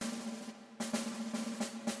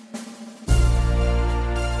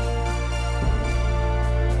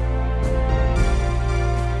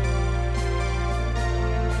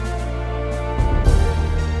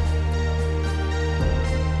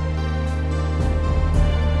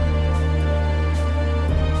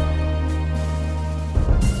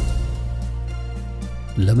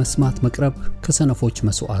ለመስማት መቅረብ ከሰነፎች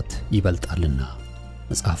መስዋዕት ይበልጣልና።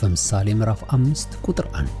 መጽሐፈ ምሳሌ ምዕራፍ 5 ቁጥር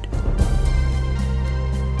 1።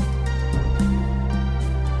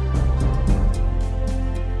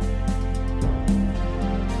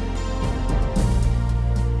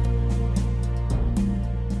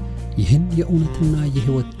 ይህን የእውነትና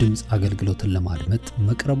የሕይወት ድምጽ አገልግሎትን ለማድመጥ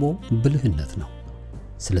መቅረቦ ብልህነት ነው።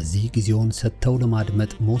 ስለዚህ ጊዜውን ሰጥተው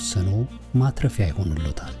ለማድመጥ መወሰኖ ማትረፊያ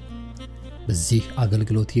ይሆንልዎታል። በዚህ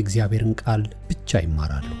አገልግሎት የእግዚአብሔርን ቃል ብቻ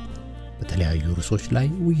ይማራሉ። በተለያዩ ርዕሶች ላይ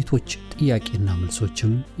ውይይቶች፣ ጥያቄና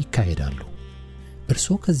መልሶችም ይካሄዳሉ።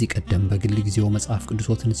 እርስዎ ከዚህ ቀደም በግል ጊዜው መጽሐፍ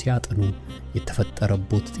ቅዱሶትን ሲያጠኑ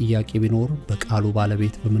የተፈጠረቦት ጥያቄ ቢኖር በቃሉ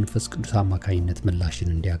ባለቤት በመንፈስ ቅዱስ አማካኝነት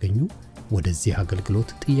ምላሽን እንዲያገኙ ወደዚህ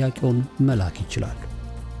አገልግሎት ጥያቄውን መላክ ይችላሉ።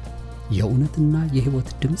 የእውነትና የሕይወት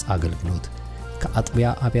ድምጽ አገልግሎት ከአጥቢያ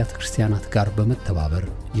አብያተ ክርስቲያናት ጋር በመተባበር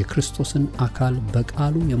የክርስቶስን አካል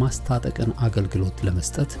በቃሉ የማስታጠቅን አገልግሎት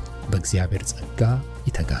ለመስጠት በእግዚአብሔር ጸጋ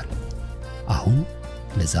ይተጋል። አሁን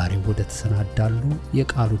ለዛሬው ወደ ተሰናዳሉ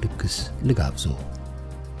የቃሉ ድግስ ልጋብዞ።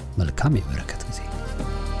 መልካም የበረከት ጊዜ።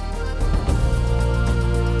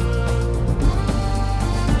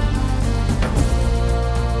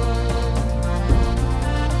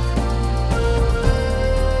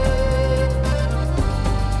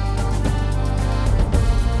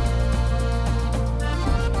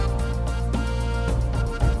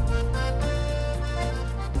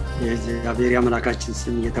 የእግዚአብሔር አምላካችን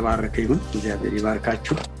ስም የተባረከ ይሁን። እግዚአብሔር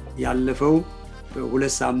ይባርካችሁ። ያለፈው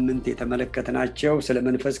ሁለት ሳምንት የተመለከተናቸው ስለ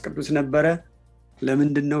መንፈስ ቅዱስ ነበረ።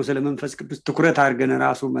 ለምንድነው ስለ መንፈስ ቅዱስ ትኩረት አድርገን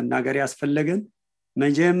ራሱ መናገር ያስፈልገን?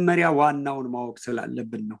 መጀመሪያ ዋናውን ማወቅ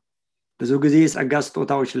ስላለብን ነው። ብዙ ጊዜ ጸጋ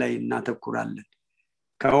ስጦታዎች ላይ እናተኩራለን።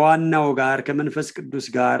 ከዋናው ጋር ከመንፈስ ቅዱስ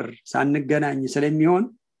ጋር ሳንገናኝ ስለሚሆን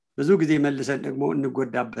ብዙ ጊዜ መልሰን ደግሞ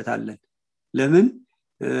እንጎዳበታለን። ለምን?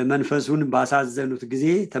 መንፈሱን ባሳዘኑት ጊዜ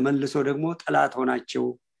ተመልሶ ደግሞ ጠላት ሆናቸው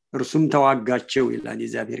እርሱም ተዋጋቸው ይላል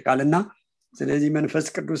የእግዚአብሔር ቃልና ስለዚህ መንፈስ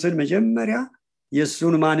ቅዱስን መጀመሪያ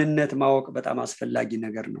የሱን ማንነት ማወቅ በጣም አስፈላጊ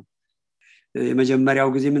ነገር ነው። የመጀመሪያው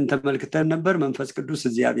ጊዜ ምን ተመልክተን ነበር? መንፈስ ቅዱስ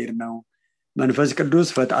እግዚአብሔር ነው፣ መንፈስ ቅዱስ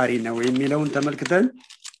ፈጣሪ ነው የሚለውን ተመልክተን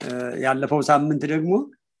ያለፈው ሳምንት ደግሞ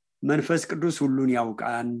መንፈስ ቅዱስ ሁሉን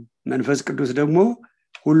ያውቃል፣ መንፈስ ቅዱስ ደግሞ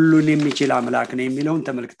ሁሉን የሚችል አምላክ ነው የሚለውን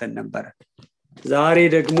ተመልክተን ነበር። ዛሬ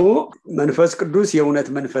ደግሞ መንፈስ ቅዱስ የእውነት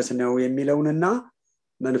መንፈስ ነው የሚለውንና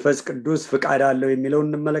መንፈስ ቅዱስ ፍቃድ አለው የሚለውን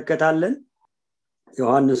እንመለከታለን።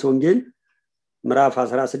 ዮሐንስ ወንጌል ምዕራፍ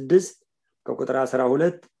 16 ከቁጥር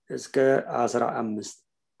 12 እስከ 15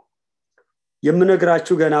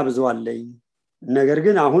 የምነግራችሁ ገና ብዙ አለኝ፣ ነገር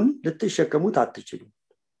ግን አሁን ልትሸከሙት አትችሉም።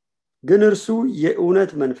 ግን እርሱ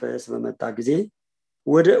የእውነት መንፈስ በመጣ ጊዜ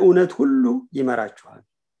ወደ እውነት ሁሉ ይመራችኋል።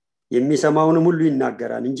 የሚሰማውንም ሁሉ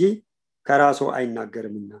ይናገራል እንጂ ከራሱ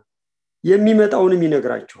አይናገርምና የሚመጣውንም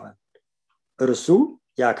ይነግራችኋል። እርሱ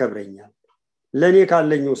ያከብረኛል፣ ለኔ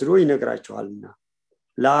ካለኝ ወስዶ ይነግራችኋልና።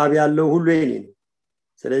 ለአብ ያለው ሁሉ የኔ ነው።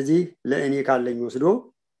 ስለዚህ ለእኔ ካለኝ ወስዶ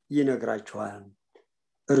ይነግራችኋል።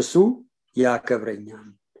 እርሱ ያከብረኛል።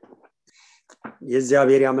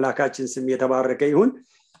 የእግዚአብሔር አምላካችን ስም የተባረከ ይሁን።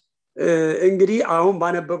 እንግዲህ አሁን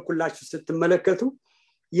ባነበብኩላችሁ ስትመለከቱ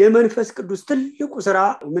የመንፈስ ቅዱስ ትልቁ ስራ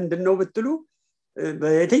ምንድነው ብትሉ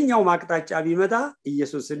በየትኛው ማቅጣጫ ቢመጣ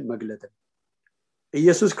ኢየሱስን መግለጥ ነው።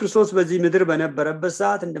 ኢየሱስ ክርስቶስ በዚህ ምድር በነበረበት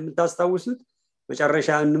ሰዓት እንደምታስታውሱት መጨረሻ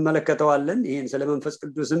እንመለከተዋለን። ይሄን ስለ መንፈስ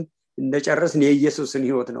ቅዱስም እንደጨረስን የኢየሱስን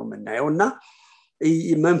ሕይወት ነው የምናየውና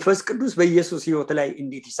መንፈስ ቅዱስ በኢየሱስ ሕይወት ላይ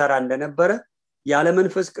እንዴት ይሰራ እንደነበረ ያለ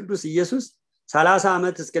መንፈስ ቅዱስ ኢየሱስ 30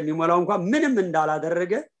 ዓመት እስከሚሞላው እንኳን ምንም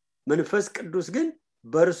እንዳላደረገ መንፈስ ቅዱስ ግን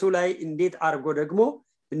በእርሱ ላይ እንዴት አርጎ ደግሞ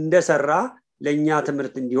እንደሰራ ለኛ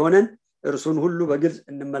ትምህርት እንዲሆነን እርሱን ሁሉ በግልጽ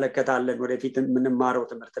እንመለከታለን። ወደፊት የምንማረው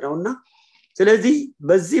ትምህርት ነውና ስለዚህ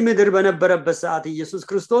በዚህ ምድር በነበረበት ሰዓት ኢየሱስ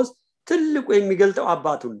ክርስቶስ ትልቁ የሚገልጠው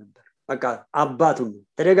አባቱን ነበር። በቃ አባቱን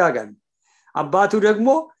ተደጋጋሚ አባቱ ደግሞ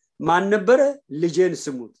ማን ነበረ? ልጄን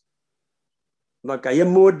ስሙት፣ በቃ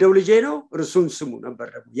የምወደው ልጄ ነው እርሱን ስሙ ነበር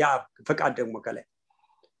ደግሞ ያ ፈቃድ ደግሞ ከላይ።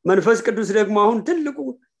 መንፈስ ቅዱስ ደግሞ አሁን ትልቁ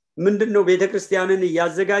ምንድነው? ቤተክርስቲያንን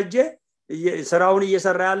ያዘጋጀ ስራውን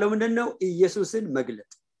እየሰራ ያለው ምንድነው? ኢየሱስን መግለጥ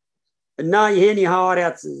እና ይሄን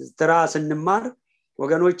የሐዋርያት ስራ ስንማር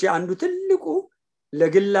ወገኖቼ አንዱ ትልቁ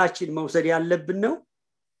ለግላችን መውሰድ ያለብን ነው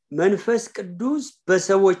መንፈስ ቅዱስ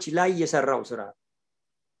በሰዎች ላይ የሰራው ስራ።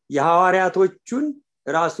 የሐዋርያቶቹን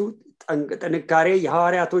ራሱ ጥንካሬ፣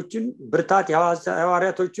 የሐዋርያቶቹን ብርታት፣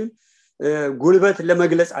 የሐዋርያቶቹን ጉልበት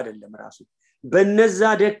ለመግለጽ አይደለም። ራሱ በነዛ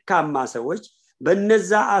ደካማ ሰዎች፣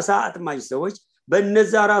 በነዛ አሳ አጥማጅ ሰዎች፣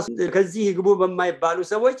 በነዛ ራሱ ከዚህ ይግቡ በማይባሉ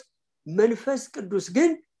ሰዎች መንፈስ ቅዱስ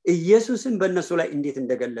ግን ኢየሱስን በእነሱ ላይ እንዴት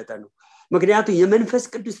እንደገለጠ ነው። ምክንያቱም የመንፈስ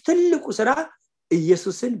ቅዱስ ትልቁ ስራ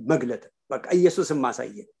ኢየሱስን መግለጥ በቃ ኢየሱስን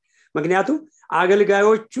ማሳየት ምክንያቱም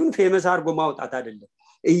አገልጋዮቹን ፌመስ አድርጎ ማውጣት አይደለም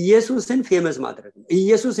ኢየሱስን ፌመስ ማድረግ ነው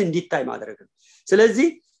ኢየሱስ እንዲታይ ማድረግ ነው ስለዚህ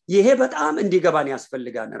ይሄ በጣም እንዲገባን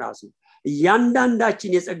ያስፈልጋል ራሱ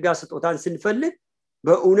እያንዳንዳችን የጸጋ ስጦታን ስንፈልግ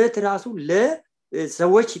በእውነት ራሱ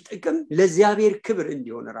ለሰዎች ጥቅም ለእግዚአብሔር ክብር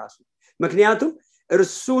እንዲሆን ራሱ ምክንያቱም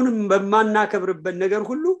እርሱን በማናከብርበት ነገር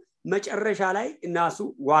ሁሉ መጨረሻ ላይ እናሱ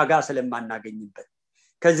ዋጋ ስለማናገኝበት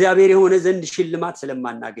ከእግዚአብሔር የሆነ ዘንድ ሽልማት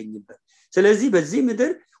ስለማናገኝበት ስለዚህ በዚህ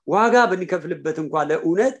ምድር ዋጋ ብንከፍልበት እንኳን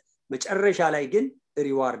ለእውነት መጨረሻ ላይ ግን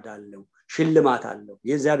ሪዋርድ አለው ሽልማት አለው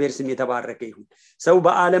የእግዚአብሔር ስም የተባረከ ይሁን ሰው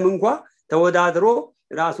በዓለም እንኳን ተወዳድሮ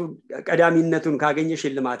ራሱ ቀዳሚነቱን ካገኘ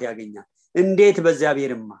ሽልማት ያገኛል እንዴት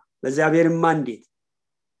በእግዚአብሔርማ እንዴት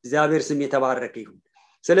እግዚአብሔር ስም የተባረከ ይሁን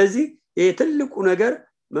ስለዚህ ይሄ ትልቁ ነገር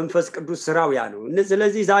መንፈስ ቅዱስ ስራው ያ ነው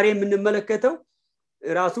ስለዚህ ዛሬ የምንመለከተው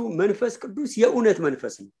ራሱ መንፈስ ቅዱስ የእውነት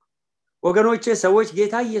መንፈስ ነው ወገኖቼ ሰዎች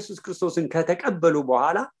ጌታ ኢየሱስ ክርስቶስን ከተቀበሉ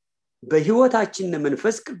በኋላ በህይወታችን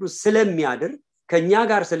መንፈስ ቅዱስ ስለሚያድር ከኛ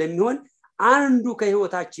ጋር ስለሚሆን አንዱ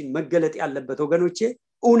ከህይወታችን መገለጥ ያለበት ወገኖቼ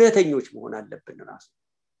እውነተኞች መሆን አለብን ራሱ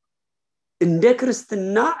እንደ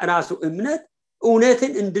ክርስትና ራሱ እምነት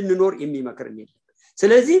እውነትን እንድንኖር የሚመክርን የለም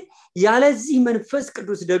ስለዚህ ያለዚህ መንፈስ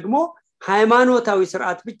ቅዱስ ደግሞ ሃይማኖታዊ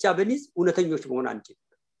ስርዓት ብቻ በኒዝ እውነተኞች መሆን አንችልም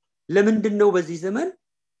ለምንድነው በዚህ ዘመን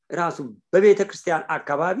ራሱ በቤተክርስቲያን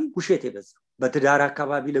አካባቢ ውሸት ይበዛል በትዳር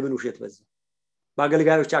አካባቢ ለምን ውሸት በዛ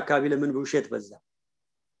በአገልጋዮች አካባቢ ለምን ውሸት በዛ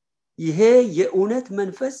ይሄ የእውነት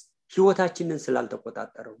መንፈስ ህይወታችንን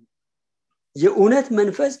ስላልተቆጣጠረው የእውነት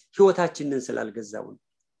መንፈስ ህይወታችንን ስላልገዛው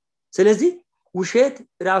ስለዚህ ውሸት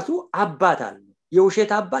ራሱ አባት አለ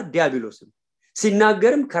የውሸት አባት ዲያብሎስ ነው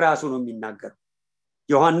ሲናገርም ከራሱ ነው የሚናገረው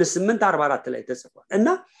ዮሐንስ 8:44 ላይ ተጽፏል እና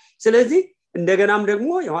ስለዚህ እንደገናም ደግሞ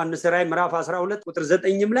ዮሐንስ ራዕይ ምዕራፍ 12 ቁጥር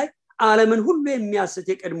 9 ላይ ዓለምን ሁሉ የሚያስት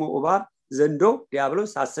የቀድሞ እባብ ዘንዶ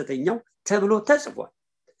ዲያብሎስ ሐሰተኛው ተብሎ ተጽፏል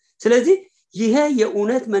ስለዚህ ይሄ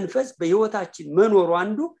የእውነት መንፈስ በህይወታችን መኖሩ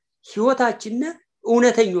አንዱ ህይወታችን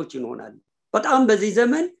እውነተኞች ይሆናል በጣም በዚህ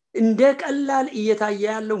ዘመን እንደ ቀላል እየታየ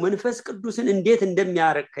ያለው መንፈስ ቅዱስን እንዴት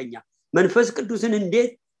እንደሚያረከኛ መንፈስ ቅዱስን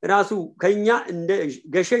እንዴት ራሱ ከኛ እንደ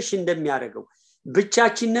ገሸሽ እንደሚያረጋው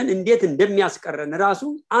ብቻችንን እንዴት እንደሚያስቀረን ራሱ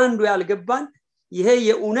አንዱ ያልገባን ይሄ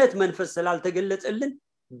የእውነት መንፈስ ስላልተገለጸልን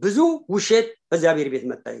ብዙ ውሸት በእግዚአብሔር ቤት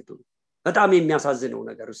መታየቱ በጣም የሚያሳዝነው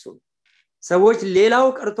ነገር እሱ ሰዎች ሌላው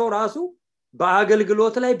ቀርቶ ራሱ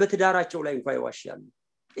በአገልግሎት ላይ በትዳራቸው ላይ እንኳን ይዋሻሉ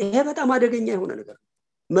ይሄ በጣም አደገኛ የሆነ ነገር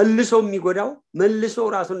መልሶ የሚጎዳው መልሶ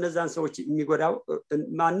ራሱ እነዛን ሰዎች የሚጎዳው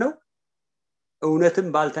ማን ነው እውነትም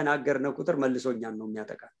ባልተናገርነ ቁጥር መልሶኛን ነው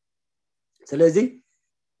የሚያጠቃ ስለዚህ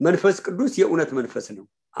መንፈስ ቅዱስ የእውነት መንፈስ ነው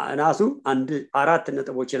ራሱ አራት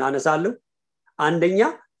ነጥቦችን አነሳለሁ አንደኛ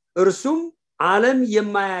እርሱም ዓለም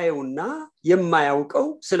የማያየውና የማያውቀው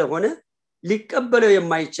ስለሆነ ሊቀበለው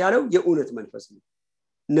የማይቻለው የእውነት መንፈስ ነው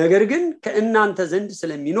ነገር ግን ከእናንተ ዘንድ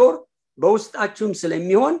ስለሚኖር በውስጣችሁም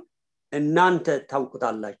ስለሚሆን እናንተ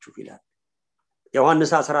ታውቁታላችሁ ይላል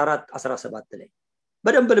ዮሐንስ 14:17 ላይ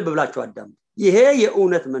በደንብ ልብ ብላችሁ አዳምጡ ይሄ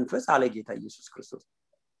የእውነት መንፈስ አለ ጌታ ኢየሱስ ክርስቶስ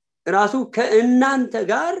ራሱ ከእናንተ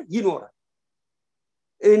ጋር ይኖራል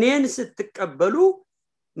እኔን ስትቀበሉ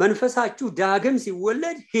መንፈሳችሁ ዳግም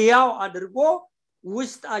ሲወለድ ሕያው አድርጎ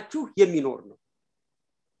ውስጣችሁ የሚኖር ነው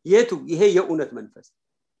የቱ ይሄ የእውነት መንፈስ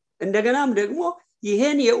እንደገናም ደግሞ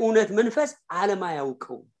ይሄን የእውነት መንፈስ ዓለም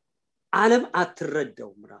አያውቀው ዓለም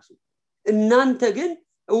አትረዳውም ራሱ እናንተ ግን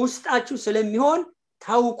ውስጣችሁ ስለሚሆን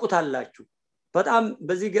ታውቁታላችሁ በጣም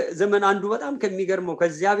በዚህ ዘመን አንዱ በጣም ከሚገርመው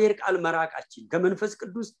ከእግዚአብሔር ቃል መራቃችን ከመንፈስ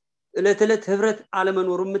ቅዱስ ለተለት ህብረት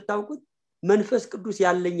አለመኖር የምታውቁት መንፈስ ቅዱስ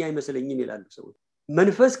ያለኛ አይመስለኝም ይላሉ ሰዎች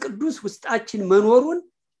መንፈስ ቅዱስ ውስጣችን መኖሩን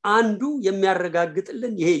አንዱ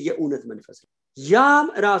የሚያረጋግጥልን ይሄ የእውነት መንፈስ ነው ያም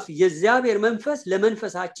ራሱ የእግዚአብሔር መንፈስ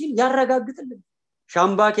ለመንፈሳችን ያረጋግጥልን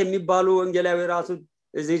ሻምባክ የሚባሉ ወንጌላዊ ራሱ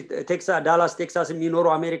እዚህ ዳላስ ቴክሳስ የሚኖሩ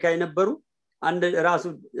አሜሪካ የነበሩ አንድ ራሱ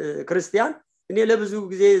ክርስቲያን እኔ ለብዙ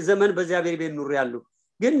ጊዜ ዘመን በእግዚአብሔር ቤት ኑር ያለው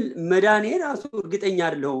ግን መዳኔ ራሱ እርግጠኛ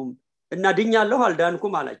አይደለሁም እና ድኛለሁ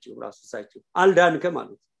አልዳንኩም አላቸው ራሱ ሳይቸው አልዳንከም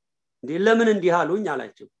አሉት እንዴ ለምን እንዲህ አሉኝ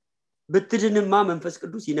አላቸው ብትድንማ መንፈስ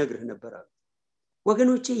ቅዱስ ይነግርህ ነበር አሉ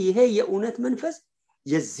ወገኖቼ ይሄ የእውነት መንፈስ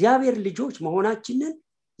የእግዚአብሔር ልጆች መሆናችንን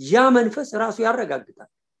ያ መንፈስ ራሱ ያረጋግጣል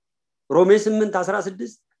ሮሜ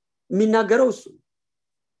 8:16 የሚናገረው እሱ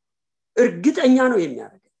እርግጠኛ ነው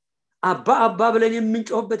የሚያደርገው አባ ብለን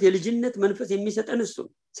የምንጮህበት የልጅነት መንፈስ የሚሰጠን እሱ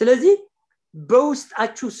ስለዚህ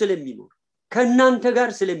በውስጣችሁ ስለሚኖር ከናንተ ጋር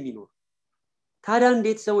ስለሚኖር ታዲያ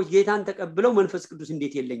እንዴት ሰዎች ጌታን ተቀብለው መንፈስ ቅዱስ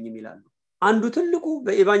እንዴት የለኝም ይላሉ አንዱ ትልቁ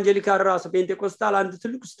በኤቫንጀሊካል ራሱ ፔንቴኮስታል አንዱ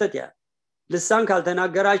ትልቁ ስተት ያ ልሳን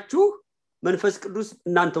ካልተናገራችሁ መንፈስ ቅዱስ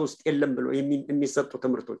እናንተ ውስጥ የለም ብሎ የሚሰጡ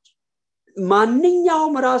ትምህርቶች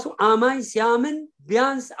ማንኛውም ራሱ አማኝ ሲያምን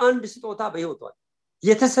ቢያንስ አንድ ስጦታ በህይወቱ አለ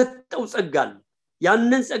የተሰጠው ጸጋ አለ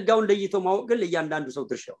ያንን ጸጋውን ለይቶ ማወቅ ግን ለእያንዳንዱ ሰው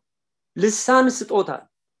ድርሻው ልሳን ስጦታ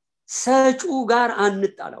ሰጩ ጋር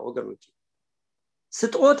አንጣላ ወገኖች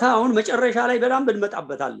ስጦታውን መጨረሻ ላይ በጣም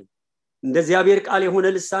እንመጣበታለን እንደ እግዚአብሔር ቃል የሆነ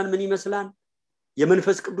ልሳን ምን ይመስላል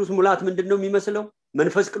የመንፈስ ቅዱስ ሙላት ምንድነው የሚመስለው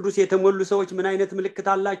መንፈስ ቅዱስ የተሞሉ ሰዎች ምን አይነት ምልክት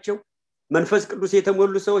አላቸው መንፈስ ቅዱስ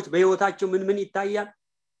የተሞሉ ሰዎች በህይወታቸው ምን ይታያል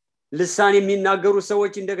ልሳን የሚናገሩ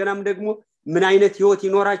ሰዎች እንደገናም ደግሞ ምን አይነት ህይወት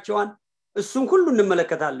ይኖራቸዋል እሱን ሁሉ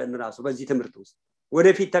እንመለከታለን ራሱ በዚህ ትምህርት ውስጥ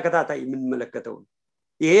ወደፊት ተከታታይ የምንመለከተው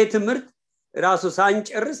ይሄ ትምህርት ራሱ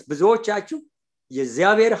ሳንጨርስ ብዙዎቻችሁ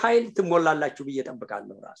የእግዚአብሔር ኃይል ትሞላላችሁ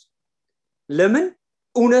በየጠብቃለሁ ራሱ ለምን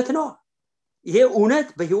እውነት ነው ይሄ እውነት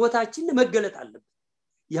በህይወታችን መገለጥ አለበት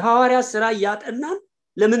የሐዋርያት ሥራ ያጠናን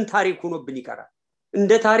ለምን ታሪክ ሆኖብን ይቀራል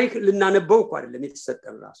እንደ ታሪክ ልናነበው እኮ አይደለም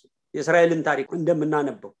የተሰጠን ራሱ የእስራኤልን ታሪክ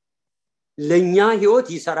እንደምናነበው ለኛ ህይወት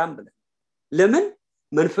ይሰራም ብለን ለምን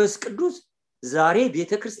መንፈስ ቅዱስ ዛሬ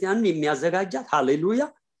ቤተክርስቲያንን የሚያዘጋጃት ሃሌሉያ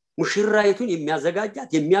ሙሽራይቱን የሚያዘጋጃት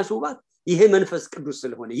የሚያስውባት ይሄ መንፈስ ቅዱስ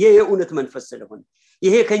ስለሆነ ይሄ የእውነት መንፈስ ስለሆነ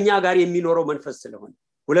ይሄ ከኛ ጋር የሚኖረው መንፈስ ስለሆነ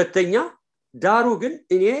ሁለተኛ ዳሩ ግን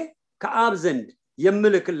እኔ ከአብ ዘንድ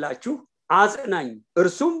የምልክላችሁ አጽናኝ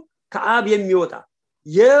እርሱም ከአብ የሚወጣ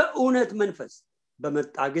የእውነት መንፈስ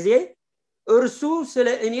በመጣ ጊዜ እርሱ ስለ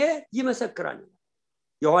እኔ ይመሰክራል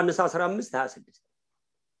ዮሐንስ 15:26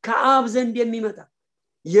 ከአብ ዘንድ የሚመጣ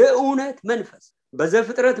የእውነት መንፈስ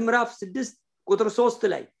በዘፍጥረት ምዕራፍ 6 ቁጥር 3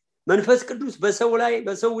 ላይ መንፈስ ቅዱስ በሰው ላይ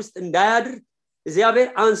በሰው ውስጥ እንዳያድር እግዚአብሔር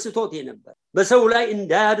አንስቶት የነበር በሰው ላይ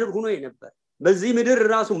እንዳያድር ሆኖ የነበር በዚህ ምድር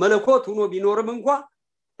ራሱ መለኮት ሆኖ ቢኖርም እንኳን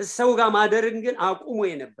ሰው ጋር ማደርን ግን አቁሞ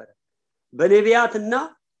የነበር በነቢያትና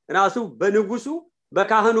ራሱ በንጉሱ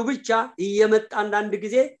በካህኑ ብቻ እየመጣ አንድ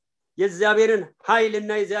ጊዜ የእግዚአብሔርን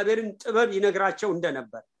ኃይልና የእግዚአብሔርን ጥበብ ይነግራቸው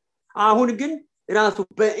እንደነበር አሁን ግን ራሱ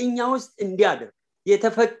በእኛ ውስጥ እንዲያድር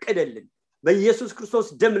የተፈቀደልን በኢየሱስ ክርስቶስ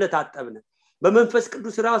ደም ለታጠብነ በመንፈስ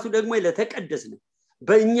ቅዱስ ራሱ ደግሞ ለተቀደስነ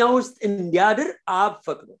በእኛ ውስጥ እንዲያድር አብ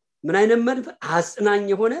ፈቅዶ ምን አይነት መንፈስ አጽናኝ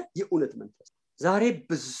የሆነ የእውነት መንፈስ ዛሬ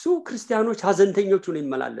ብዙ ክርስቲያኖች ሐዘንተኞች ሆነው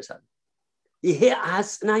ይመላለሳሉ ይሄ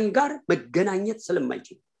አጽናኝ ጋር መገናኘት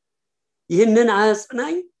ስለማይችል ይሄንን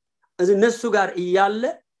አጽናኝ እነሱ ጋር እያለ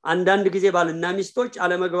አንዳንድ ጊዜ ባልና ሚስቶች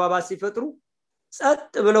አለመግባባት ሲፈጥሩ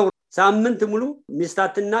ጸጥ ብለው ሳምንት ሙሉ ሚስት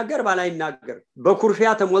አትናገር ባል አይናገር በኩርፊያ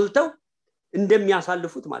ተሞልተው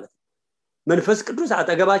እንደሚያሳልፉት ማለት ነው መንፈስ ቅዱስ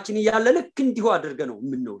አጠገባችን እያለ ልክ እንዲሁ አድርገ ነው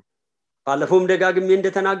ምንነው ባለፈውም ደጋግሜ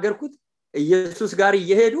እንደተናገርኩት ኢየሱስ ጋር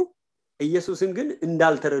እየሄዱ ኢየሱስን ግን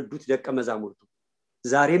እንዳልተረዱት ደቀ መዛሙርቱ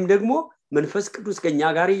ዛሬም ደግሞ መንፈስ ቅዱስ ከኛ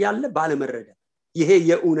ጋር እያለ ባለመረዳት ይሄ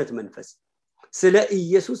የእውነት መንፈስ ስለ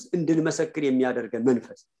ኢየሱስ እንድንመሰክር የሚያደርገን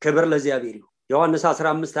መንፈስ ክብር ለእግዚአብሔር ይሁን ዮሐንስ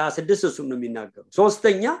 15:26 እሱም ነው የሚናገረው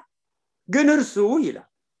ሶስተኛ ግን እርሱ ይላል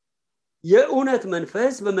የእውነት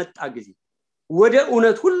መንፈስ በመጣ ጊዜ ወደ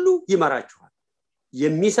እውነት ሁሉ ይመራችኋል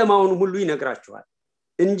የሚሰማውን ሁሉ ይነግራችኋል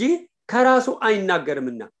እንጂ ከራሱ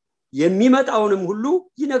አይናገርምና የሚመጣውንም ሁሉ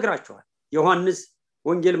ይነግራችኋል ዮሐንስ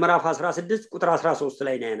ወንጌል ምዕራፍ 16 ቁጥር 13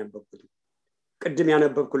 ላይ ነው ያነበብኩት ቅድም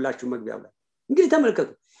ያነበብኩላችሁ መግቢያው ላይ እንግዲህ ተመልከቱ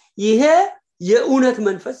ይሄ የእውነት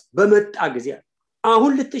መንፈስ በመጣ ጊዜ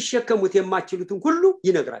አሁን ልትሸከሙት የማትችሉትን ሁሉ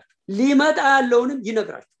ይነግራችኋል ሊመጣ ያለውንም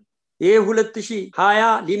ይነግራችኋል ይሄ 2020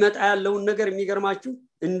 ሊመጣ ያለውን ነገር የሚገርማችሁ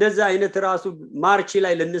እንደዛ አይነት ራሱ ማርች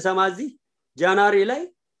ላይ ለንሰማዚ ጃንዋሪ ላይ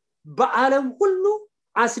በአለም ሁሉ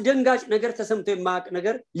አስደንጋጭ ነገር ተሰምቶ የማያውቅ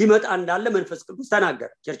ነገር ሊመጣ እንዳለ መንፈስ ቅዱስ ተናገረ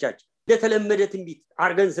ቸርቻችን ለተለመደ ትንቢት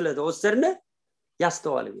አርገን ስለተወሰድነ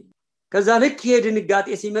ያስተዋለው ከዛ ልክ የድንጋጤ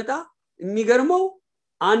ሲመጣ የሚገርመው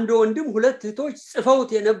አንድ ወንድም ሁለት እህቶች ጽፈውት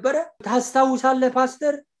የነበረ ታስታውሳለህ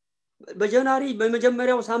ፓስተር በጃንዋሪ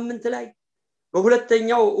በመጀመሪያው ሳምንት ላይ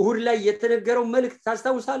በሁለተኛው እሁድ ላይ የተነገረው መልእክት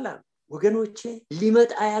ታስታውሳለህ ወገኖቼ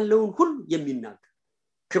ሊመጣ ያለውን ሁሉ የሚናገር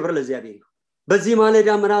ክብር ለእግዚአብሔር ይሁን በዚህ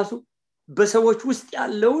ማለዳም ራሱ በሰዎች ውስጥ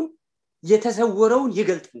ያለውን የተሰወረውን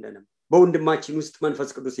ይገልጥ እንደነበር በወንድማችን ውስጥ መንፈስ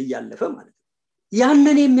ቅዱስ እያለፈ ማለት ነው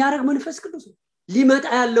ያንን የሚያደርግ መንፈስ ቅዱስ ነው ሊመጣ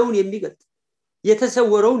ያለውን የሚገልጥ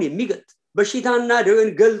የተሰወረውን የሚገልጥ በሽታና ደዌን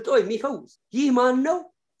ገልጦ የሚፈውስ ይህ ማን ነው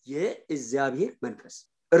የእግዚአብሔር መንፈስ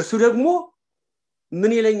እርሱ ደግሞ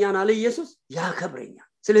ምን ይለኛል አለ ኢየሱስ ያከብረኛል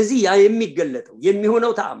ስለዚህ ያ የሚገለጠው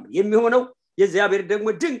የሚሆነው ተአምር የሚሆነው የእግዚአብሔር ደግሞ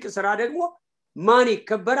ድንቅ ሥራ ደግሞ ማን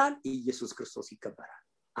ይከበራል ኢየሱስ ክርስቶስ ይከበራል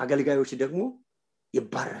አገልጋዮች ደግሞ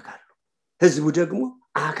ይባረካሉ ህዝቡ ደግሞ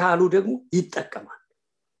አካሉ ደግሞ ይጠቀማል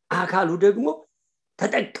አካሉ ደግሞ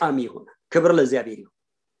ተጠቃሚ ይሆናል ክብር ለእግዚአብሔር ይሁን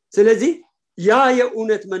ስለዚህ ያ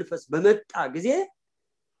የእውነት መንፈስ በመጣ ጊዜ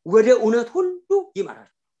ወደ እውነት ሁሉ ይመራል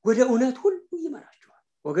ወደ እውነት ሁሉ ይመራችኋል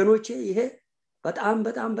ወገኖቼ ይሄ በጣም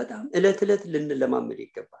እለት ልንለማመድ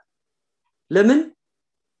ይገባል ለምን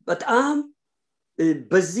በጣም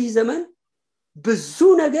በዚህ ዘመን ብዙ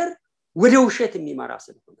ነገር ወደ ውሸት የሚመራ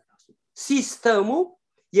ስለሆነ ራሱ ሲስተሙ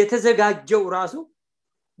የተዘጋጀው ራሱ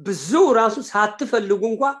ብዙ ራሱ ሳትፈልጉ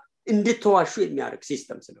እንኳን እንድትዋሹ የሚያደርግ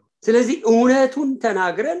ሲስተም ስለሆነ ስለዚህ እውነቱን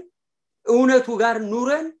ተናግረን እውነቱ ጋር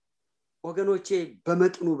ኑረን ወገኖቼ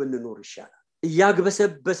በመጥኑ ብንኖር ይሻላል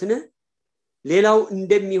እያግበሰበስነ ሌላው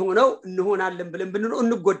እንደሚሆነው እንሆናለን ብለን ብንኖር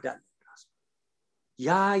እንጎዳለን ራሱ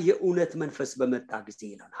ያ የእውነት መንፈስ በመጣ ጊዜ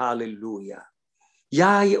ይላል ሃሌሉያ ያ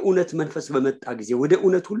የእውነት መንፈስ በመጣ ጊዜ ወደ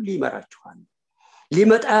እውነት ሁሉ ይመራችኋል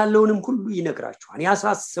ሊመጣ ያለውንም ሁሉ ይነግራችኋል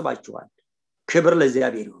ያሳስባችኋል ክብር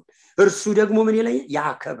ለእግዚአብሔር ይሁን እርሱ ደግሞ ምን ይላል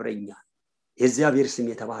ያከብረኛል የእግዚአብሔር ስም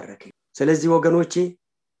የተባረከ ስለዚህ ወገኖቼ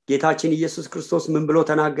ጌታችን ኢየሱስ ክርስቶስ ምን ብሎ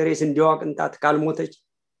ተናገረ የስንዴዋ ቅንጣት ካልሞተች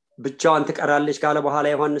ብቻዋን ትቀራለች ካለ በኋላ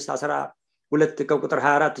ዮሐንስ 12 ከቁጥር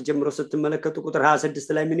 24 ጀምሮ ስትመለከቱ ቁጥር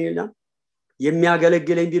 26 ላይ ምን ይላል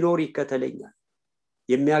የሚያገለግለኝ ቢኖር ይከተለኛል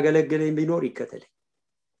የሚያገለግለኝ ቢኖር ይከተለኝ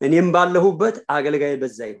እኔም ባለሁበት አገልጋይ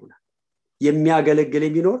በዛ ይሆናል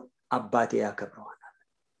የሚያገለግለኝ ቢኖር አባቴ ያከብረዋል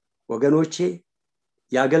ወገኖቼ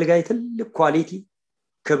ያገልጋይ ትልቅ ኳሊቲ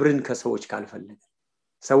ክብርን ከሰዎች ካልፈለገ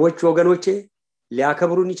ሰዎች ወገኖቼ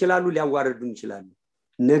ሊያከብሩን ይችላሉ ሊያዋርዱን ይችላሉ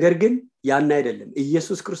ነገር ግን ያን አይደለም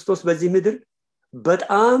ኢየሱስ ክርስቶስ በዚህ ምድር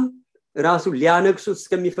በጣም ራሱ ሊያነግሱት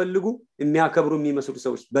እስከሚፈልጉ የሚያከብሩ የሚመስሉ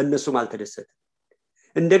ሰዎች በእነሱም አልተደሰተም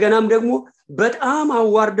እንደገናም ደግሞ በጣም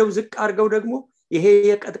አዋርደው ዝቅ አድርገው ደግሞ ይሄ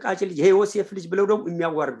የቀጥቃጭ ልጅ ይሄ ዮሴፍ ልጅ ብለው ደግሞ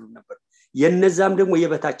የሚያዋርዱ ነበር የነዛም ደግሞ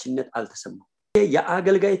የበታችነት አልተሰማው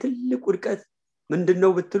የአገልጋይ ትልቅ ውድቀት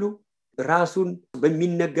ምንድነው ብትሉ ራሱን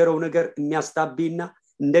በሚነገረው ነገር የሚያስታብይና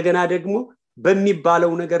እንደገና ደግሞ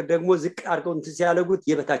በሚባለው ነገር ደግሞ ዝቅ አድርገው እንትን ሲያለጉት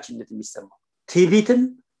የበታችነት የሚሰማው ትዕቢትም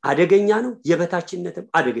አደገኛ ነው የበታችነትም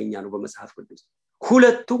አደገኛ ነው በመጽሐፍ ቅዱስ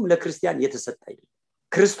ሁለቱም ለክርስቲያን የተሰጠ አይደለም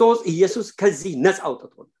ክርስቶስ ኢየሱስ ከዚህ ነፃ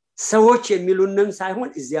አውጥቶናል ሰዎች የሚሉንን ሳይሆን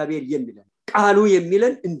እግዚአብሔር የሚለን ቃሉ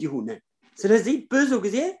የሚለን እንዲሁ ነው ስለዚህ ብዙ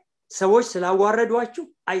ጊዜ ሰዎች ስላዋረዷችሁ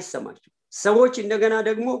አይሰማችሁ ሰዎች እንደገና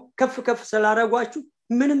ደግሞ ከፍ ከፍ ስላረጓችሁ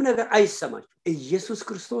ምንም ነገር አይሰማችሁ ኢየሱስ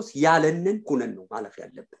ክርስቶስ ያለንን ኩነን ነው ማለፍ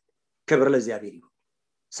ያለበት ክብር ለእግዚአብሔር ይሁን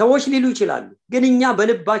ሰዎች ሊሉ ይችላሉ ግን እኛ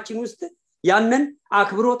በልባችን ውስጥ ያንን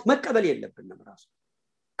አክብሮት መቀበል የለብንም ራሱ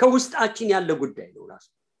ከውስጣችን ያለ ጉዳይ ነው ራሱ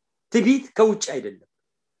ትዕቢት ከውጭ አይደለም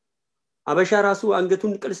አበሻ ራሱ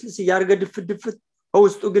አንገቱን ቅልስልስ ያርገ ድፍት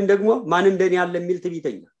ውስጡ ግን ደግሞ ማን እንደኔ ያለ የሚል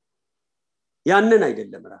ትዕቢተኛ ያንን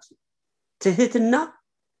አይደለም ራሱ ትህትና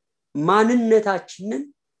ማንነታችንን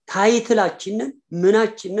ታይትላችንን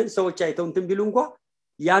ምናችንን ሰዎች አይተው እንትን ቢሉ እንኳን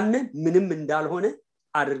ያንን ምንም እንዳልሆነ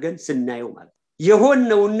አድርገን ስናየው ማለት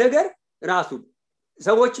የሆነውን ነገር ራሱ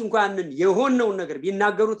ሰዎች እንኳን ያንን የሆነውን ነገር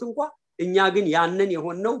ቢናገሩት እንኳን እኛ ግን ያንን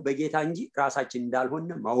የሆነው በጌታ እንጂ ራሳችን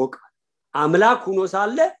እንዳልሆነ ማወቅ አምላክ ሆኖ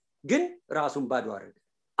ሳለ ግን ራሱን ባዶ አረገ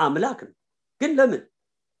አምላክ ነው ግን ለምን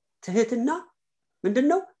ትህትና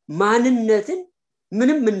ምንድነው ማንነትን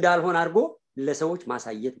ምንም እንዳልሆነ አድርጎ ለሰዎች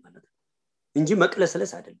ማሳየት ማለት ነው እንጂ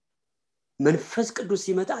መቅለስለስ አይደለም መንፈስ ቅዱስ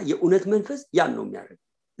ሲመጣ የእውነት መንፈስ ያን ነው የሚያደርገው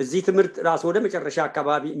እዚህ ትምህርት ራስ ወደ መጨረሻ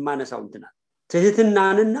አካባቢ ማነሳው እንትና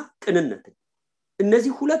ትህትናንና ቅንነትን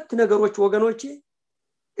እነዚህ ሁለት ነገሮች ወገኖቼ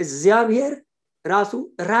እግዚአብሔር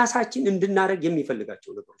ራሳችን እንድናረግ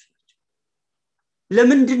የሚፈልጋቸው ነገሮች ናቸው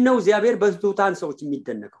ለምንድነው እግዚአብሔር በትሑታን ሰዎች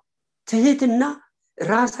የሚደነቀው ትህትና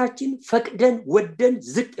ራሳችን ፈቅደን ወደን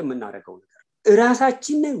ዝቅ የምናረገው ነገር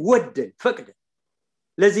ራሳችንን ወደን ፈቅደን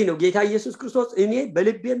ለዚህ ነው ጌታ ኢየሱስ ክርስቶስ እኔ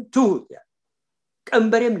በልቤም ትሁት ያለ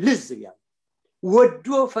ቀንበሬም ልዝብ ያለ ወዶ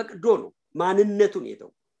ፈቅዶ ነው ማንነቱን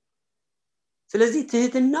የተው ስለዚህ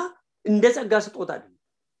ትህትና እንደ ጸጋ ስጦታ አይደለም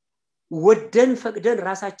ወደን ፈቅደን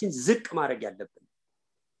ራሳችን ዝቅ ማድረግ ያለብን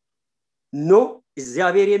ኖ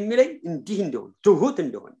እግዚአብሔር የሚለኝ እንዲህ እንደሆነ ትሁት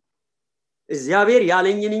እንደሆነ እግዚአብሔር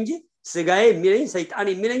ያለኝን እንጂ ስጋዬ የሚለኝ ሰይጣን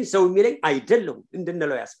የሚለኝ ሰው የሚለኝ አይደለም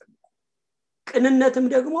እንድንለው ያስፈልጋል ቅንነትም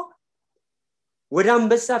ደግሞ ወደ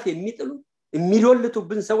አንበሳፍ የሚጥሉ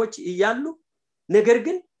የሚዶልቱብን ሰዎች ይያሉ ነገር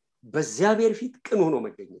ግን በእግዚአብሔር ፊት ቅን ሆኖ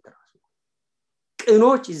መገኘት ራሱ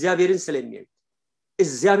ቅኖች እግዚአብሔርን ስለሚያዩ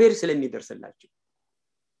እግዚአብሔር ስለሚደርስላቸው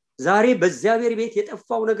ዛሬ በእግዚአብሔር ቤት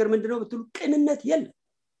የጠፋው ነገር ምንድነው ብትሉ ቅንነት የለም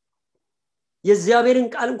የእግዚአብሔርን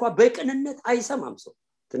ቃል እንኳን በቅንነት አይሰማም ሰው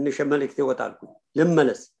ትንሽ መልእክት ይወጣልኩ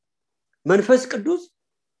ልመለስ መንፈስ ቅዱስ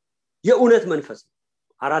የእውነት መንፈስ ነው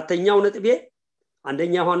አራተኛው ነጥቤ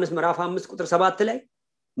አንደኛ ዮሐንስ ምዕራፍ 5 ቁጥር 7 ላይ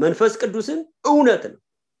መንፈስ ቅዱስን እውነት ነው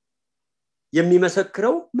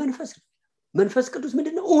የሚመሰክረው መንፈስ ቅዱስ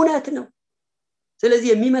ምንድነው እውነት ነው ስለዚህ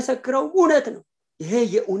የሚመሰክረው እውነት ነው ይሄ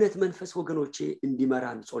የእውነት መንፈስ ወገኖቼ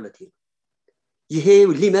እንዲመራን ጸሎቴ ነው ይሄ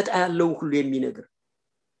ሊመጣ ያለው ሁሉ የሚነግር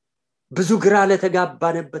ብዙ ግራ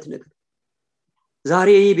ለተጋባነበት ነገር ዛሬ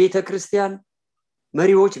ቤተክርስቲያን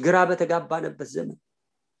መሪዎች ግራ በተጋባነበት ዘመን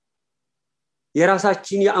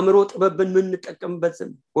የራሳችን የአእምሮ ጥበብን ምንጠቀምበት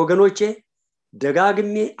ዘመን ወገኖቼ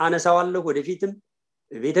ደጋግሜ አነሳዋለሁ ወደፊትም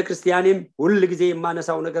ቤተክርስቲያኔም ሁሉ ጊዜ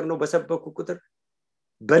የማነሳው ነገር ነው በሰበኩ ቁጥር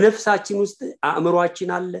በነፍሳችን ውስጥ አእምሮአችን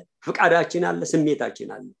አለ ፍቃዳችን አለ ስሜታችን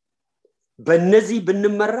አለ በእነዚህ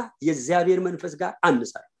ብንመራ የእግዚአብሔር መንፈስ ጋር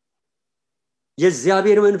አንሰራ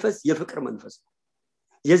የእግዚአብሔር መንፈስ የፍቅር መንፈስ ነው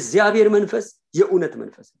የእግዚአብሔር መንፈስ የእውነት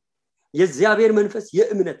መንፈስ ነው የእግዚአብሔር መንፈስ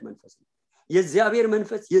የእምነት መንፈስ ነው የእግዚአብሔር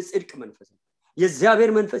መንፈስ የጽድቅ መንፈስ ነው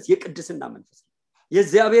የእግዚአብሔር መንፈስ የቅድስና መንፈስ ነው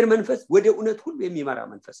የእግዚአብሔር መንፈስ ወደ እውነት ሁሉ የሚመራ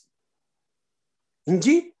መንፈስ ነው እንጂ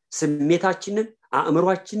ስሜታችንን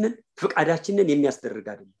አእምሮአችንን ፍቃዳችንን የሚያስደርግ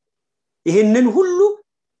አይደለም ይሄንን ሁሉ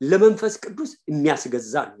ለመንፈስ ቅዱስ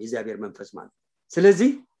የሚያስገዛ ነው የእግዚአብሔር መንፈስ ማለት ስለዚህ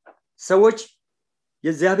ሰዎች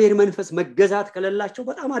የእግዚአብሔር መንፈስ መገዛት ከሌላቸው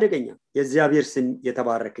በጣም አደገኛ የእግዚአብሔር ስም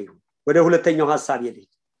የተባረከ ይሁን ወደ ሁለተኛው ሐሳብ ይልኝ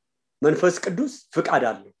መንፈስ ቅዱስ ፍቃድ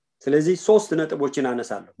አለው ስለዚህ 3 ነጥቦችን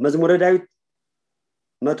አነሳለሁ መዝሙረ ዳዊት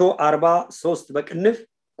 143 በቅንፍ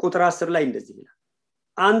ቁጥር 10 ላይ እንደዚህ ይላል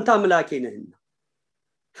አንተ አምላኬ ነህና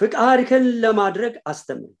ፍቃድህን ለማድረግ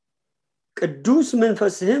አስተምረኝ ቅዱስ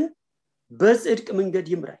መንፈስህም በጽድቅ መንገድ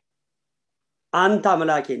ይምራኝ አንተ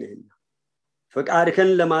አምላኬ ነህና ፍቃድህን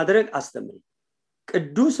ለማድረግ አስተምረኝ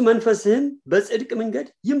ቅዱስ መንፈስህም በጽድቅ መንገድ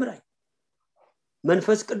ይምራኝ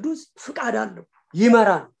መንፈስ ቅዱስ ፍቃድ አለው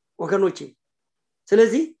ይመራል ወገኖቼ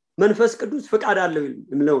ስለዚህ መንፈስ ቅዱስ ፍቃድ አለው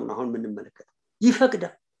ነው አሁን ምንመለከተው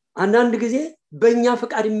ይፈቅዳል አንዳንድ ጊዜ በእኛ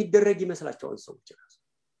ፍቃድ የሚደረግ ይመስላቸዋል ሰዎች ራሱ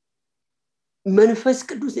መንፈስ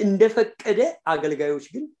ቅዱስ እንደፈቀደ አገልጋዮች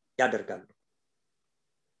ግን ያደርጋሉ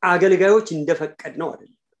አገልጋዮች እንደፈቀድ ነው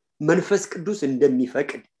አይደለም መንፈስ ቅዱስ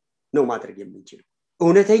እንደሚፈቅድ ነው ማድረግ የምንችለው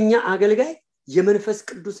እውነተኛ አገልጋይ የመንፈስ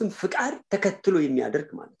ቅዱስን ፍቃድ ተከትሎ የሚያደርግ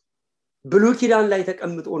ማለት ነው ብሉይ ኪዳን ላይ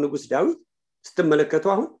ተቀምጦ ንጉስ ዳዊት ስትመለከቱ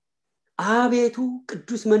አሁን አቤቱ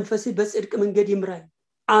ቅዱስ መንፈስ በጽድቅ መንገድ ይምራኝ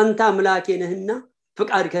አንተ አምላኬ ነህና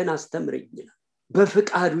ፍቃድህን አስተምረኝ ይላል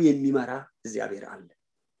በፍቃዱ የሚመራ እግዚአብሔር አለ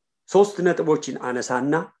 3 ነጥቦችን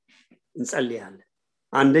አነሳና እንጸልያለን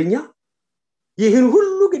አንደኛ ይህን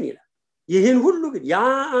ሁሉ ግን ይላል ይህን ሁሉ ግን ያ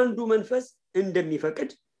አንዱ መንፈስ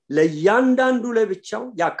እንደሚፈቅድ ለእያንዳንዱ ለብቻው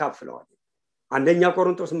ያካፍለዋል አንደኛ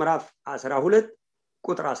ቆሮንቶስ ምዕራፍ 12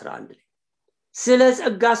 ቁጥር 11 ላይ ስለ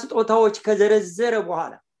ጸጋ ስጦታዎች ከዘረዘረ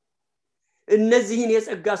በኋላ እነዚህን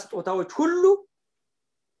የጸጋ ስጦታዎች ሁሉ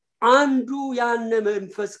አንዱ ያነ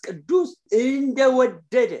መንፈስ ቅዱስ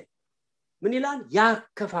እንደወደደ ምን ይላል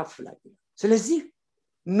ያከፋፍላል ስለዚህ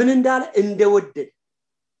ምን እንዳለ እንደወደደ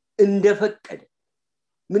እንደፈቀደ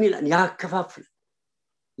ምን ይላል ያከፋፍላል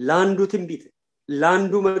ላንዱ ትንቢት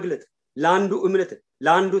ላንዱ መግለጥ ላንዱ እምነት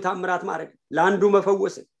ላንዱ ታምራት ማድረግ ላንዱ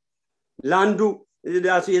መፈወስ ላንዱ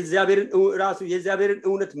የእግዚአብሔርን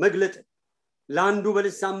እውነት መግለጥ ላንዱ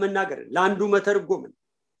በልሳን መናገር ላንዱ መተርጎም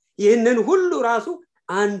ይህንን ሁሉ ራሱ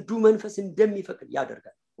አንዱ መንፈስ እንደሚፈቅድ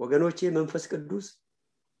ያደርጋል ወገኖቼ መንፈስ ቅዱስ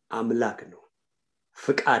አምላክ ነው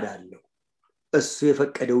ፍቃድ አለው እሱ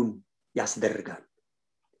የፈቀደውን ያስደርጋል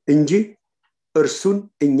እንጂ እርሱን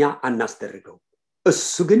እኛ አናስደርገው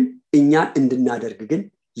እሱ ግን እኛን እንድናደርግ ግን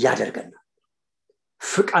ያደርገናል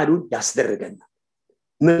ፍቃዱን ያስደርገናል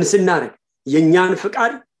ምን ስናረግ የኛን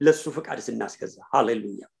ፍቃድ ለሱ ፍቃድ ስናስገዛ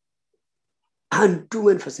ሃሌሉያ አንዱ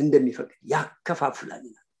መንፈስ እንደሚፈቅድ ያከፋፍላል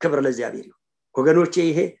ክብር ለእግዚአብሔር ይሁን ወገኖቼ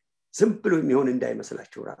ይሄ ዝም ብሎ የሚሆን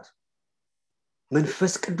እንዳይመስላችሁ ራሱ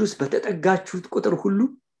መንፈስ ቅዱስ በተጠጋችሁት ቁጥር ሁሉ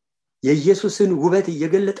የኢየሱስን ውበት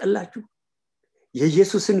እየገለጠላችሁ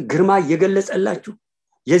የኢየሱስን ግርማ እየገለጸላችሁ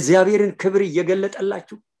የእግዚአብሔርን ክብር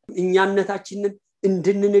እየገለጠላችሁ እኛነታችንን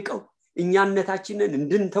እንድንንቀው እኛነታችንን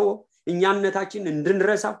እንድንተወው እኛነታችንን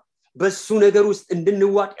እንድንረሳው በሱ ነገር ውስጥ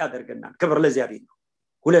እንድንዋጥ ያደርገናል ክብር ለእግዚአብሔር ነው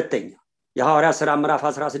ሁለተኛ የሐዋርያት ሥራ ምዕራፍ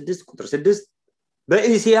 16 ቁጥር 6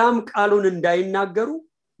 በእስያም ቃሉን እንዳይናገሩ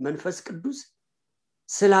መንፈስ ቅዱስ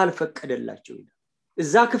ስላልፈቀደላቸው ይላል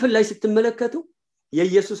እዛ ክፍል ላይ ስትመለከቱ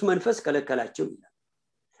የኢየሱስ መንፈስ ከለከላቸው ይላል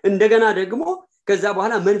እንደገና ደግሞ ከዛ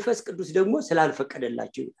በኋላ መንፈስ ቅዱስ ደግሞ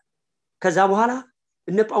ስላልፈቀደላቸው ይላል ከዛ በኋላ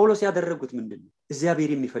እነ ጳውሎስ ያደረጉት ምንድነው እግዚአብሔር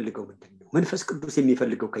የሚፈልገው ምንድነው መንፈስ ቅዱስ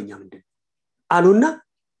የሚፈልገው ከኛ ምንድነው አሉና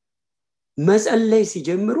መጸለይ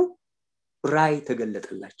ሲጀምሩ ራይ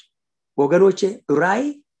ተገለጠላቸው ወገኖቼ ራይ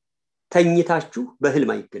ተኝታችሁ በህልም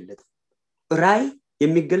አይገለጥም ራይ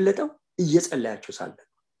የሚገለጠው እየጸለያችሁ ሳለ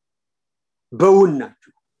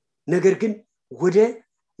በውናችሁ ነገር ግን ወደ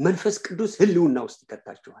መንፈስ ቅዱስ ህልውና ውስጥ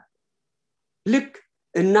ይከታችኋል ልክ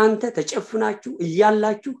እናንተ ተጨፍናችሁ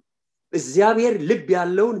እያላችሁ እግዚአብሔር ልብ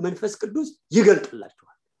ያለውን መንፈስ ቅዱስ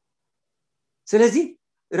ይገልጥላችኋል ስለዚህ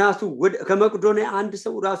ራሱ ከመቅዶንያ አንድ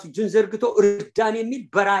ሰው ራሱ ጅን ዘርግቶ እርዳን የሚል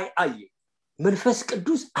በራይ አየ መንፈስ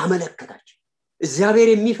ቅዱስ አመለከታቸው እግዚአብሔር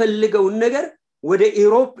የሚፈልገውን ነገር ወደ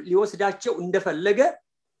ኢሮፕ ሊወስዳቸው እንደፈለገ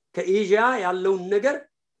ከኤዥያ ያለውን ነገር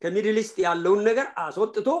ከሚድል ኢስት ያለውን ነገር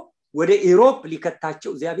አስወጥቶ ወደ ኢሮፕ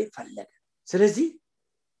ሊከታቸው እግዚአብሔር ፈለገ። ስለዚህ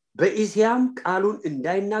በእስያም ቃሉን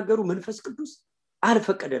እንዳይናገሩ መንፈስ ቅዱስ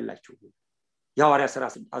አልፈቀደላቸውም። የሐዋርያ ሥራ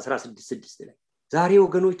 16:6 ላይ ዛሬ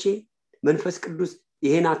ወገኖቼ መንፈስ ቅዱስ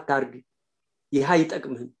ይሄን አታርግ፣ ይሄ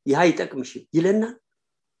አይጠቅምሽም ይለናል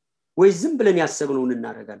ወይ ዝም ብለን ያሰብነውን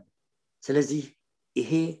እናደርጋለን? ስለዚህ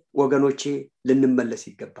ይሄ ወገኖቼ ልንመለስ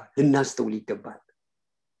ይገባል፣ ልናስተውል ይገባል።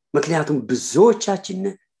 ምክንያቱም ብዙዎቻችን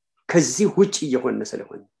ከዚህ ውጪ እየሆነ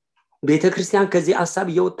ስለሆነ ቤተክርስቲያን ከዚህ ሐሳብ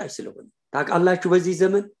እየወጣች ስለሆነ ታውቃላችሁ በዚህ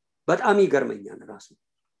ዘመን በጣም ይገርመኛል። ራሱ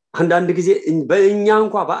አንዳንድ ጊዜ በእኛ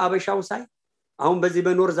እንኳን በአበሻው ሳይ አሁን በዚህ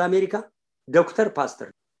በኖርዝ አሜሪካ ዶክተር ፓስተር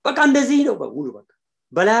በቃ እንደዚህ ነው በሙሉ በቃ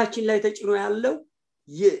በላያችን ላይ ተጭኖ ያለው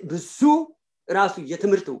ብዙ ራሱ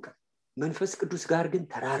የትምህርት ዕውቀት መንፈስ ቅዱስ ጋር ግን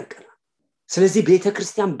ተራርቀናል። ስለዚህ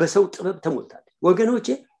ቤተክርስቲያን በሰው ጥበብ ተሞልታለች። ወገኖቼ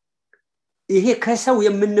ይሄ ከሰው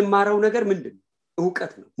የምንማረው ነገር ምንድነው?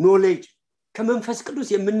 ዕውቀት ነው፣ ኖሌጅ። ከመንፈስ ቅዱስ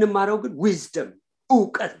የምንማረው ግን ዊዝደም፣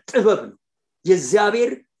 ዕውቀት፣ ጥበብ ነው።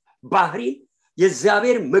 የእግዚአብሔር ባህሪ፣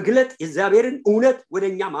 የእግዚአብሔር መግለጥ፣ የእግዚአብሔርን እውነት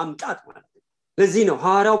ወደኛ ማምጣት ማለት ነው። ለዚህ ነው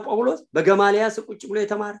ሐዋርያው ጳውሎስ በገማልያል ቁጭ ብሎ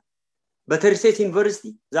የተማረ በተርሴስ ዩኒቨርሲቲ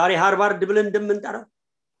ዛሬ ሃርቫርድ ብለን እንደምንጠራው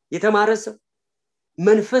የተማረ ሰው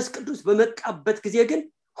መንፈስ ቅዱስ በመጣበት ጊዜ ግን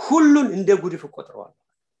ሁሉን እንደ ጉድፍ ቆጥረዋል።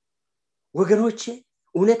 ወገኖቼ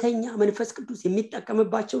እውነተኛ መንፈስ ቅዱስ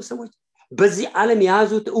የሚጠቀምባቸው ሰዎች በዚህ ዓለም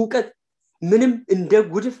የያዙት ዕውቀት ምንም እንደ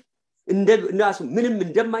ጉድፍ እንደናሱ ምንም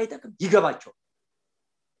እንደማይጠቅም ይገባቸው።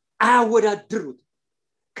 አያወዳድሩት፣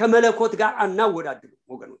 ከመለኮት ጋር አናወዳድሩት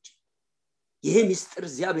ወገኖቼ። ይሄ ምስጢር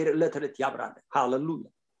እግዚአብሔር ለተለት ያብራልን። ሃሌሉያ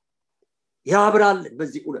ያብራልን።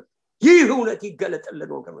 በዚህ እውነት ይህ እውነት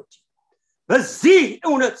ይገለጥልን ወገኖቼ። በዚህ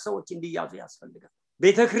እውነት ሰዎች እንዲያዙ ያስፈልጋል።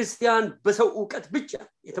 ቤተክርስቲያን በሰው ዕውቀት ብቻ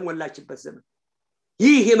የተሞላችበት ዘመን፣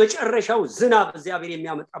 ይህ የመጨረሻው ዝናብ እግዚአብሔር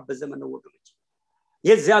የሚያመጣበት ዘመን ነው ወገኖቼ።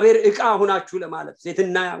 የእግዚአብሔር ዕቃ ሆናችሁ ለማለት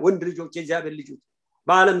ሴትና ወንድ ልጆች የእግዚአብሔር ልጆች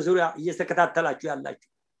በዓለም ዙሪያ እየተከታተላችሁ ያላችሁ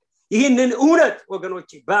ይህንን እውነት ወገኖቼ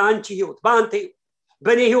በአንቺ ህይወት፣ በአንተ ህይወት፣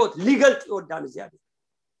 በኔ ህይወት ሊገልጥ ይወዳል እግዚአብሔር።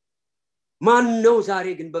 ማን ነው ዛሬ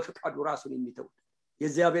ግን በፍቃዱ ራሱን የሚተው?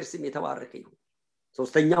 የእግዚአብሔር ስም የተባረከ ይሁን።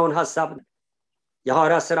 ሶስተኛውን ሐሳብ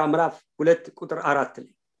የሐዋርያት ሥራ ምዕራፍ 2 ቁጥር 4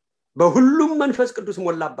 ላይ በሁሉም መንፈስ ቅዱስ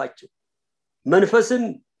ሞላባቸው፣ መንፈስን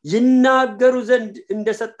ይናገሩ ዘንድ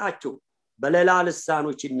እንደሰጣቸው በሌላ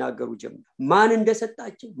ልሳኖች ይናገሩ ጀመር። ማን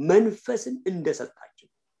እንደሰጣቸው? መንፈስን እንደሰጣቸው፣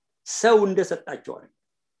 ሰው እንደሰጣቸው አይደል።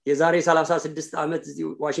 የዛሬ 36 ዓመት እዚህ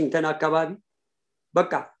ዋሽንግተን አካባቢ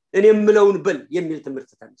በቃ እኔ የምለውን በል የሚል ትምህርት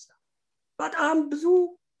ተነሳ። በጣም ብዙ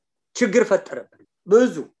ችግር ፈጠረብን።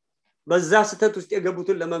 ብዙ በዛ ስተት ውስጥ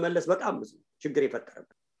የገቡትን ለመመለስ በጣም ብዙ ችግር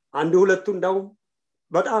የፈጠረብን። አንድ ሁለቱ እንዳው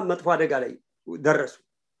በጣም መጥፎ አደጋ ላይ ደረሱ።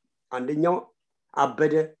 አንደኛው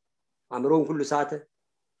አበደ፣ አምሮን ሁሉ ሳተ።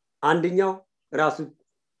 አንደኛው ራሱ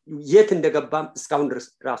የት እንደገባም እስካሁን ድረስ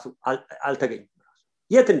ራሱ አልተገኘም። ራሱ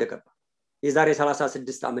የት እንደገባ የዛሬ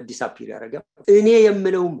 36 ዓመት ዲሳፒር ያደረገ እኔ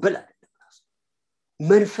የምለውን በል አይደለም። ራሱ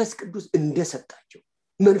መንፈስ ቅዱስ እንደሰጣቸው፣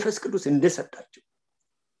 መንፈስ ቅዱስ እንደሰጣቸው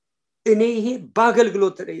እኔ ይሄ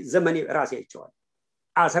በአገልግሎት ዘመኔ ራሴ አይቼዋለሁ።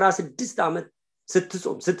 16 ዓመት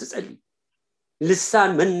ስትጾም ስትጸልይ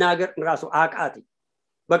ልሳን መናገር ራሱ አቃተኝ።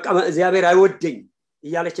 በቃ እግዚአብሔር አይወደኝ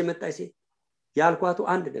እያለች የመጣች ሴት ያልኳቱ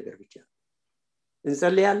አንድ ነገር ብቻ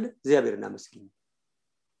እንጸልያለን፣ እግዚአብሔርን አመስግኝ፣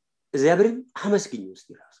 እግዚአብሔርን አመስግኝ። ውስጥ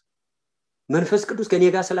ራሱ መንፈስ ቅዱስ ከኔ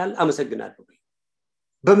ጋር ስላለ አመሰግናለሁ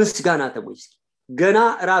በምስጋና ተሞይ። እስኪ ገና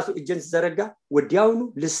ራሱ እጅን ሲዘረጋ ወዲያውኑ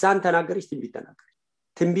ልሳን ተናገረች፣ ትንቢት ተናገረች።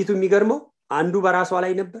 ትንቢቱ የሚገርመው አንዱ በራሷ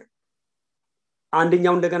ላይ ነበር፣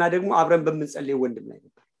 አንደኛው እንደገና ደግሞ አብረን በመንጸልይ ወንድም ላይ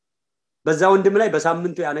ነበር። በዛ ወንድም ላይ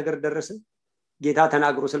በሳምንቱ ያ ነገር ደረሰ። ጌታ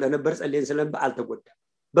ተናግሮ ስለነበር ጸልየን ስለነበር አልተጎዳም።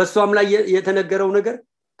 በሷም ላይ የተነገረው ነገር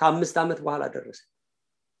ከ5 ዓመት በኋላ ደረሰ።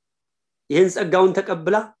 ይሄን ጸጋውን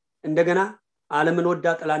ተቀብላ እንደገና ዓለምን ወዳ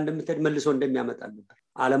ጥላ እንደምትሄድ መልሶ እንደሚያመጣ ነበር።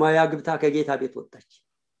 ዓለማዊ አግብታ ከጌታ ቤት ወጣች።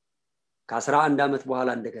 ከ11 ዓመት በኋላ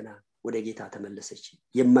እንደገና ወደ ጌታ ተመለሰች።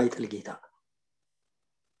 የማይጥል ጌታ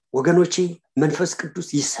ወገኖቼ መንፈስ ቅዱስ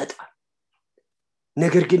ይሰጣል።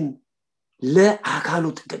 ነገር ግን ለአካሉ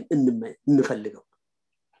ጥቅም እንፈልገው፣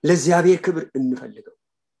 ለእግዚአብሔር ክብር እንፈልገው፣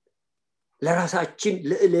 ለራሳችን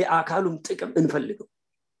ለአካሉም ጥቅም እንፈልገው።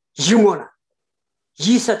 ይሞላል፣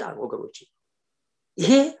 ይሰጣል ወገኖቼ።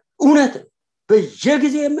 ይሄ እውነት ነው፣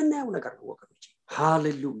 በየጊዜው የምናየው ነገር ነው ወገኖቼ።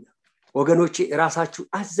 ሃሌሉያ ወገኖቼ ራሳችሁ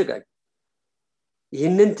አዘጋጁ።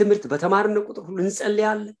 ይህንን ትምህርት በተማርነ ቁጥር ሁሉ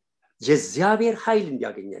እንጸልያለን የእግዚአብሔር ኃይል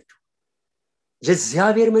እንዲያገኛችሁ፣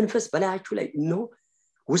 የእግዚአብሔር መንፈስ በላያችሁ ላይ ነው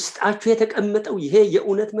ውስጣችሁ የተቀመጠው። ይሄ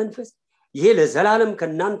የእውነት መንፈስ፣ ይሄ ለዘላለም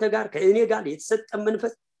ከናንተ ጋር ከእኔ ጋር የተሰጠ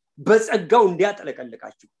መንፈስ በጸጋው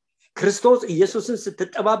እንዲያጠለቀልቃችሁ ክርስቶስ ኢየሱስን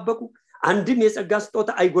ስትጠባበቁ አንድም የጸጋ ስጦታ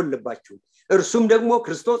አይጎልባችሁም እርሱም ደግሞ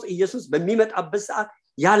ክርስቶስ ኢየሱስ በሚመጣበት ሰዓት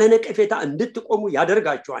ያለ ነቀፌታ እንድትቆሙ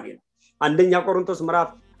ያደርጋችኋል ይላል አንደኛ ቆሮንቶስ ምዕራፍ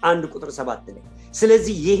 1:7 ላይ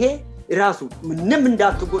ስለዚህ ይሄ ራሱ ምንም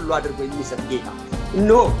እንዳትጎሉ አድርጎ የሚሰጥ ጌታ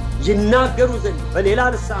ኖ ይናገሩ ዘንድ በሌላ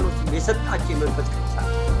ልሳኖች የሰጣቸው መንፈስ ቅዱስ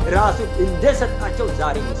ራሱ እንደሰጣቸው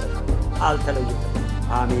ዛሬ ይሰጣል አልተለወጠም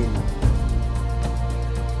አሜን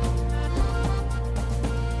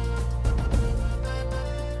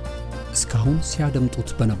እስካሁን ሲያደምጡት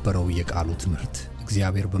በነበረው የቃሉ ትምህርት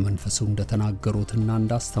እግዚአብሔር በመንፈሱ እንደተናገሩትና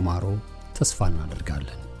እንዳስተማረው ተስፋ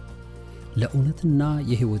እናደርጋለን ለእውነትና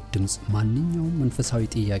የሕይወት ድምጽ ማንኛውም መንፈሳዊ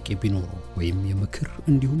ጥያቄ ቢኖር ወይም የምክር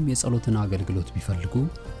እንዲሁም የጸሎትን አገልግሎት ቢፈልጉ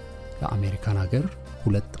ለአሜሪካን ሀገር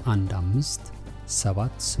 215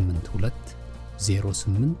 782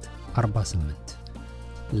 0848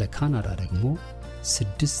 ለካናዳ ደግሞ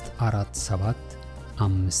 647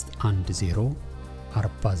 510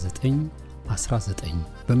 4919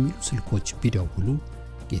 በሚሉ ስልኮች ቢደውሉ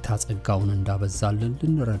ጌታ ጸጋውን እንዳበዛልን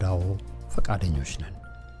ልንረዳው ፈቃደኞች ነን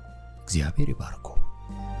እግዚአብሔር ይባርኮ